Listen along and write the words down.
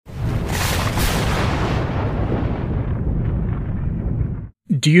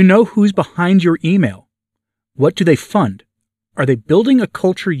Do you know who's behind your email? What do they fund? Are they building a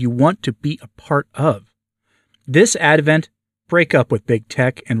culture you want to be a part of? This Advent, break up with big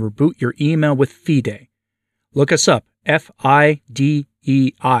tech and reboot your email with Fidei. Look us up, Fidei,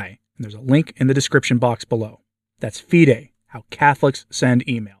 and there's a link in the description box below. That's Fidei, how Catholics send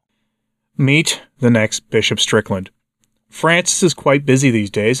email. Meet the next Bishop Strickland. Francis is quite busy these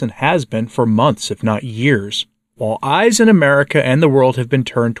days and has been for months, if not years. While eyes in America and the world have been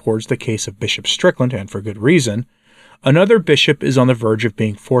turned towards the case of Bishop Strickland, and for good reason, another bishop is on the verge of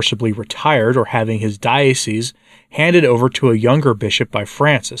being forcibly retired or having his diocese handed over to a younger bishop by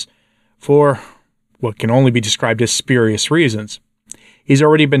Francis for what can only be described as spurious reasons. He's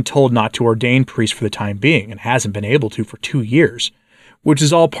already been told not to ordain priests for the time being and hasn't been able to for 2 years, which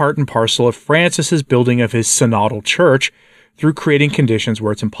is all part and parcel of Francis's building of his synodal church through creating conditions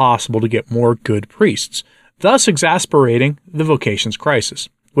where it's impossible to get more good priests, thus exasperating the vocations crisis,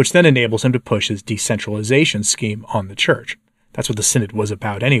 which then enables him to push his decentralization scheme on the church. That's what the synod was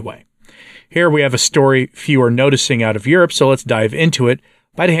about anyway. Here we have a story few are noticing out of Europe, so let's dive into it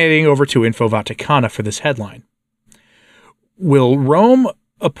by heading over to Info Vaticana for this headline. Will Rome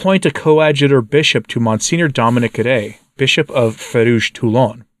appoint a coadjutor bishop to Monsignor Dominic Rey, Bishop of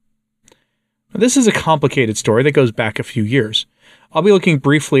Fréjus-Toulon? This is a complicated story that goes back a few years. I'll be looking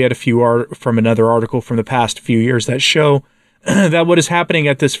briefly at a few from another article from the past few years that show that what is happening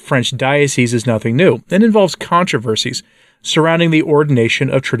at this French diocese is nothing new and involves controversies surrounding the ordination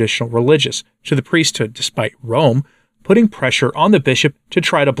of traditional religious to the priesthood, despite Rome putting pressure on the bishop to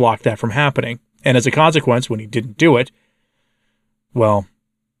try to block that from happening. And as a consequence, when he didn't do it, well,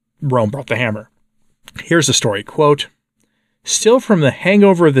 Rome brought the hammer. Here's the story, quote, "Still from the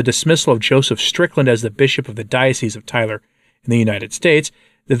hangover of the dismissal of Joseph Strickland as the bishop of the Diocese of Tyler in the United States,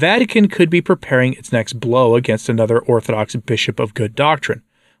 the Vatican could be preparing its next blow against another Orthodox bishop of good doctrine,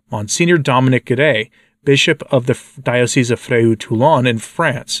 Monsignor Dominic Rey, Bishop of the Diocese of Fréjus-Toulon in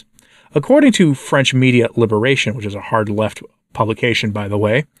France. According to French media Liberation, which is a hard-left publication, by the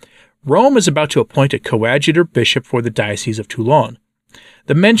way, Rome is about to appoint a coadjutor bishop for the Diocese of Toulon.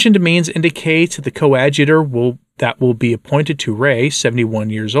 The mentioned means indicates that the coadjutor that will be appointed to Rey, 71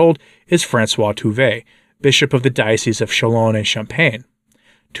 years old, is François Touvet, Bishop of the Diocese of Chalon and Champagne.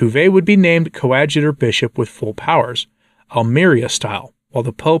 Touvet would be named coadjutor bishop with full powers, Almeria style, while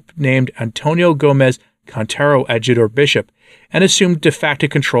the Pope named Antonio Gomez Cantero adjutor bishop and assumed de facto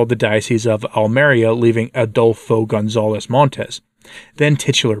control of the Diocese of Almeria, leaving Adolfo González Montes, then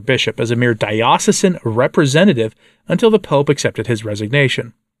titular bishop, as a mere diocesan representative until the Pope accepted his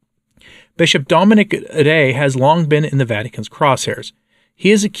resignation. Bishop Dominic Rey has long been in the Vatican's crosshairs.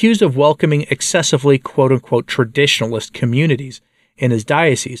 He is accused of welcoming excessively quote-unquote traditionalist communities in his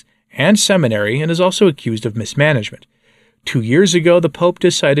diocese and seminary and is also accused of mismanagement. 2 years ago, the Pope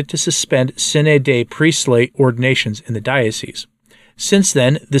decided to suspend sine die priestly ordinations in the diocese. Since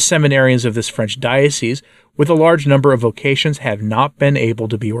then, the seminarians of this French diocese, with a large number of vocations, have not been able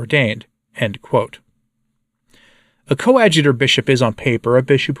to be ordained." End quote. A coadjutor bishop is on paper a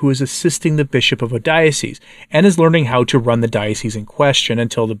bishop who is assisting the bishop of a diocese and is learning how to run the diocese in question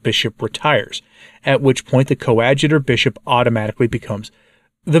until the bishop retires, at which point the coadjutor bishop automatically becomes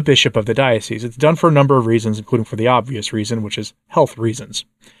the bishop of the diocese. It's done for a number of reasons, including for the obvious reason, which is health reasons.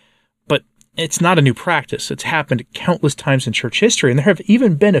 But it's not a new practice. It's happened countless times in church history, and there have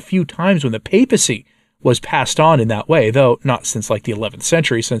even been a few times when the papacy was passed on in that way, though not since like the 11th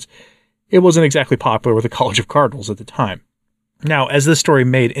century, since it wasn't exactly popular with the College of Cardinals at the time. Now, as this story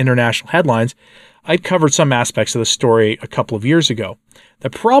made international headlines, I'd covered some aspects of the story a couple of years ago. The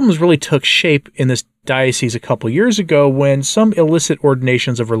problems really took shape in this diocese a couple years ago when some illicit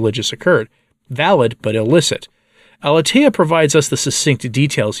ordinations of religious occurred. Valid, but illicit. Alatea provides us the succinct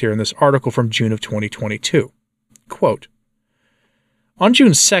details here in this article from June of 2022. Quote, "On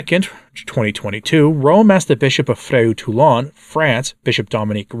June 2nd, 2022, Rome asked the Bishop of Fréjus-Toulon, France, Bishop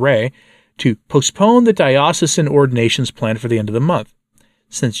Dominic Rey, to postpone the diocesan ordinations planned for the end of the month.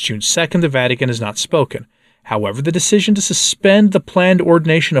 Since June 2nd, the Vatican has not spoken. However, the decision to suspend the planned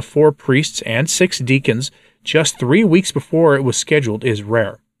ordination of 4 priests and 6 deacons just 3 weeks before it was scheduled is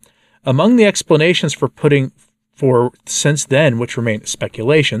rare. Among the explanations for since then, which remain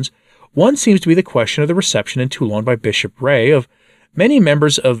speculations, one seems to be the question of the reception in Toulon by Bishop Rey of many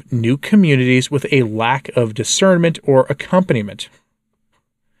members of new communities with a lack of discernment or accompaniment."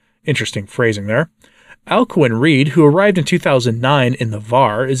 Interesting phrasing there. Alcuin Reid, who arrived in 2009 in the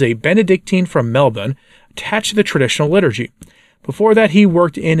Var, is a Benedictine from Melbourne attached to the traditional liturgy. Before that, he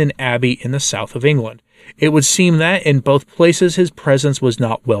worked in an abbey in the south of England. It would seem that in both places his presence was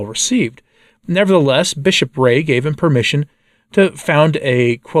not well received. Nevertheless, Bishop Rey gave him permission to found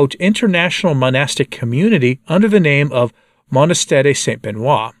a, quote, international monastic community under the name of Monastère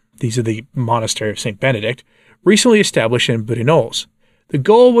Saint-Benoît. These are the Monastery of St. Benedict, recently established in Brignoles. The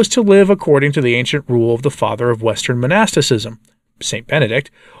goal was to live according to the ancient rule of the father of Western monasticism, St.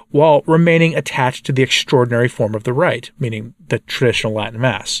 Benedict, while remaining attached to the extraordinary form of the rite, meaning the traditional Latin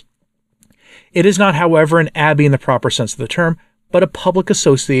Mass. It is not, however, an abbey in the proper sense of the term, but a public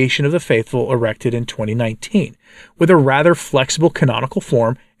association of the faithful erected in 2019, with a rather flexible canonical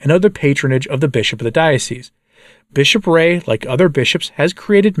form and under the patronage of the bishop of the diocese. Bishop Ray, like other bishops, has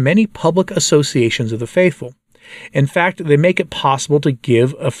created many public associations of the faithful. In fact, they make it possible to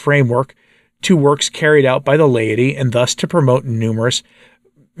give a framework to works carried out by the laity and thus to promote numerous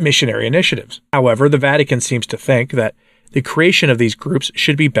missionary initiatives. However, the Vatican seems to think that the creation of these groups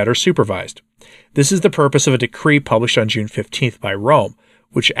should be better supervised. This is the purpose of a decree published on June 15th by Rome,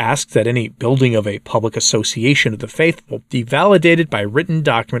 which asks that any building of a public association of the faithful be validated by written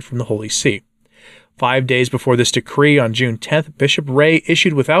document from the Holy See. 5 days before this decree, on June 10th, Bishop Ray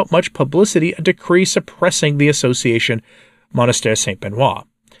issued without much publicity a decree suppressing the association Monastère Saint-Benoît.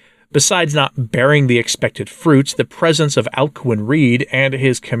 Besides not bearing the expected fruits, the presence of Alcuin Reid and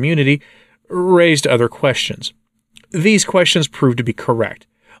his community raised other questions. These questions proved to be correct.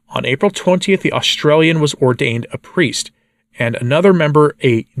 On April 20th, the Australian was ordained a priest, and another member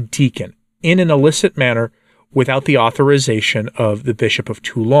a deacon, in an illicit manner without the authorization of the Bishop of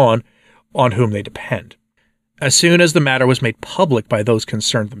Toulon, on whom they depend. As soon as the matter was made public by those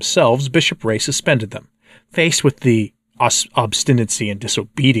concerned themselves, Bishop Ray suspended them. Faced with the obstinacy and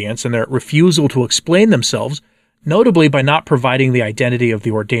disobedience and their refusal to explain themselves, notably by not providing the identity of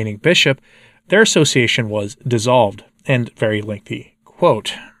the ordaining bishop, their association was dissolved, and very lengthy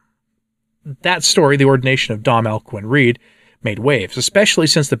quote. That story, the ordination of Dom Alcuin Reid, made waves, especially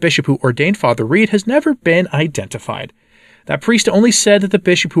since the bishop who ordained Father Reid has never been identified. That priest only said that the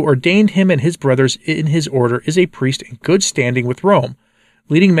bishop who ordained him and his brothers in his order is a priest in good standing with Rome,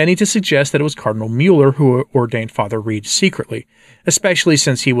 leading many to suggest that it was Cardinal Mueller who ordained Father Reid secretly, especially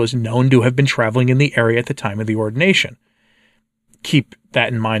since he was known to have been traveling in the area at the time of the ordination. Keep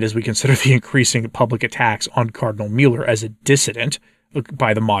that in mind as we consider the increasing public attacks on Cardinal Mueller as a dissident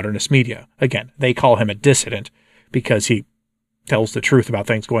by the modernist media. Again, they call him a dissident because he tells the truth about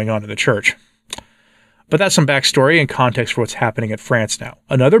things going on in the church. But that's some backstory and context for what's happening in France now.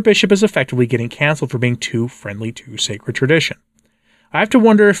 Another bishop is effectively getting canceled for being too friendly to sacred tradition. I have to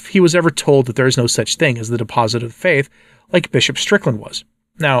wonder if he was ever told that there is no such thing as the deposit of faith like Bishop Strickland was.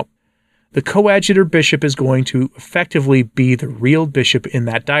 Now, the coadjutor bishop is going to effectively be the real bishop in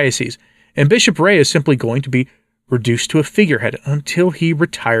that diocese, and Bishop Ray is simply going to be reduced to a figurehead until he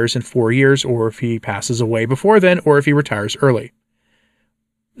retires in 4 years, or if he passes away before then, or if he retires early.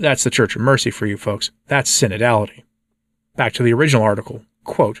 That's the Church of Mercy for you folks. That's synodality. Back to the original article.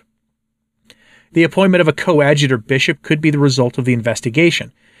 Quote, the appointment of a coadjutor bishop could be the result of the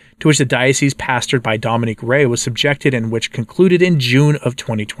investigation, to which the diocese pastored by Dominique Ray was subjected and which concluded in June of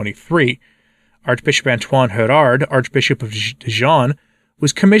 2023. Archbishop Antoine Herard, Archbishop of Dijon,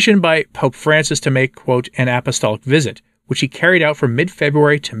 was commissioned by Pope Francis to make, quote, an apostolic visit, which he carried out from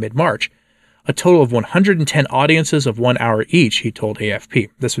mid-February to mid-March. A total of 110 audiences of 1 hour each, he told AFP.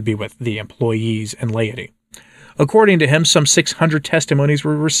 This would be with the employees and laity. According to him, some 600 testimonies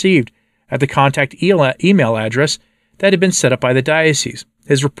were received at the contact email address that had been set up by the diocese.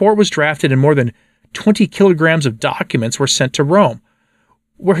 His report was drafted and more than 20 kilograms of documents were sent to Rome,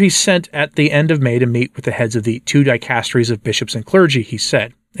 where he sent at the end of May to meet with the heads of the 2 dicasteries of bishops and clergy, he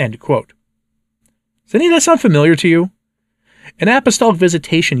said. End quote. Does any of that sound familiar to you? An apostolic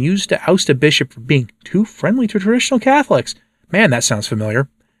visitation used to oust a bishop for being too friendly to traditional Catholics. Man, that sounds familiar.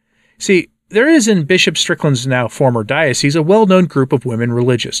 See, there is in Bishop Strickland's now former diocese a well-known group of women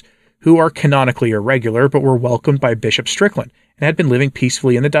religious who are canonically irregular but were welcomed by Bishop Strickland and had been living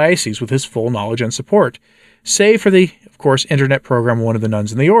peacefully in the diocese with his full knowledge and support, save for the, of course, internet program of one of the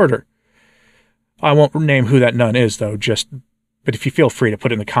nuns in the order. I won't name who that nun is, though, but if you feel free to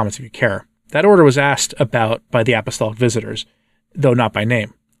put it in the comments if you care. That order was asked about by the apostolic visitors, though not by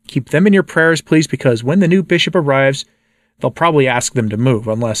name. Keep them in your prayers, please, because when the new bishop arrives, they'll probably ask them to move,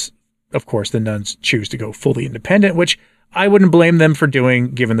 unless, of course, the nuns choose to go fully independent, which I wouldn't blame them for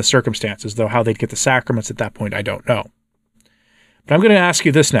doing given the circumstances, though how they'd get the sacraments at that point, I don't know. But I'm going to ask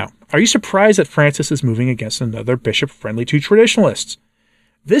you this now. Are you surprised that Francis is moving against another bishop friendly to traditionalists?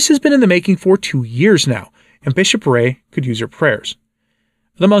 This has been in the making for 2 years now, and Bishop Ray could use your prayers.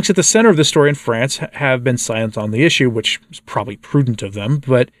 The monks at the center of the story in France have been silent on the issue, which is probably prudent of them,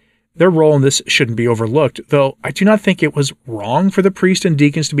 but their role in this shouldn't be overlooked, though I do not think it was wrong for the priests and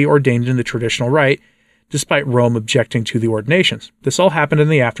deacons to be ordained in the traditional rite, despite Rome objecting to the ordinations. This all happened in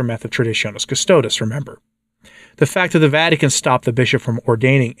the aftermath of Traditionis Custodes, remember. The fact that the Vatican stopped the bishop from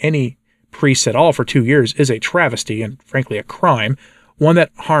ordaining any priests at all for 2 years is a travesty and, frankly, a crime, one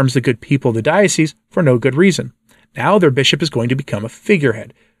that harms the good people of the diocese for no good reason. Now their bishop is going to become a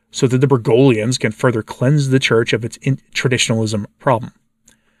figurehead, so that the Bergoglians can further cleanse the church of its traditionalism problem.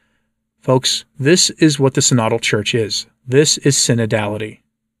 Folks, this is what the synodal church is. This is synodality.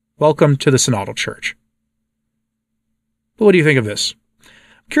 Welcome to the synodal church. But what do you think of this?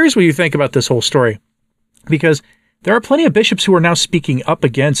 I'm curious what you think about this whole story, because there are plenty of bishops who are now speaking up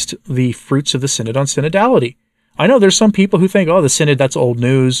against the fruits of the synod on synodality. I know there's some people who think, oh, the synod, that's old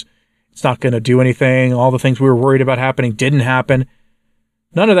news. It's not going to do anything. All the things we were worried about happening didn't happen.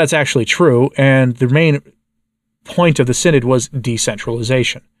 None of that's actually true, and the main point of the synod was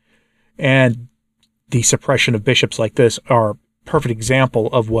decentralization. And the suppression of bishops like this are a perfect example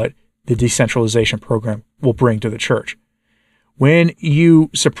of what the decentralization program will bring to the church. When you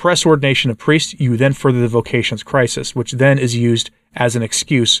suppress ordination of priests, you then further the vocations crisis, which then is used as an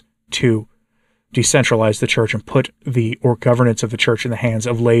excuse to decentralize the church and put the governance of the church in the hands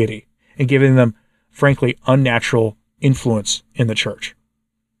of laity and giving them, frankly, unnatural influence in the church.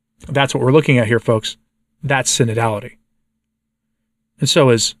 That's what we're looking at here, folks. That's synodality. And so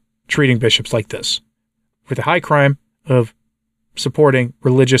is treating bishops like this, with the high crime of supporting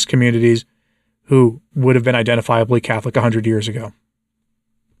religious communities who would have been identifiably Catholic 100 years ago.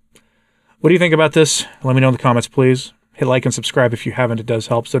 What do you think about this? Let me know in the comments, please. Hit like and subscribe if you haven't. It does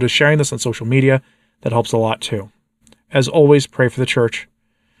help. So does sharing this on social media. That helps a lot too. As always, pray for the church.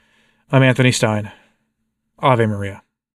 I'm Anthony Stein. Ave Maria.